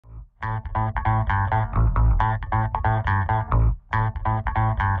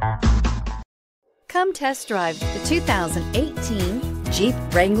Come test drive the 2018 Jeep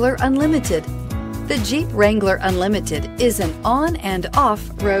Wrangler Unlimited. The Jeep Wrangler Unlimited is an on- and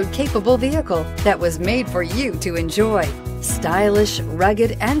off-road capable vehicle that was made for you to enjoy. Stylish,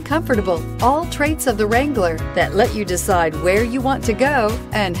 rugged, and comfortable, all traits of the Wrangler that let you decide where you want to go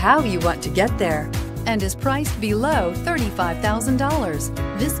and how you want to get there, and is priced below $35,000.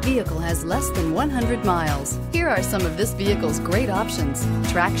 This vehicle has less than 100 miles. Here are some of this vehicle's great options: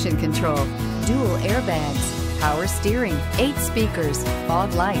 traction control, dual airbags, power steering, 8 speakers,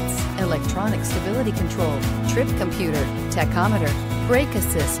 fog lights, electronic stability control, trip computer, tachometer, brake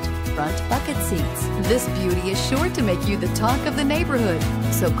assist, front bucket seats. This beauty is sure to make you the talk of the neighborhood.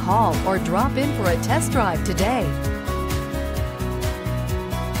 So call or drop in for a test drive today.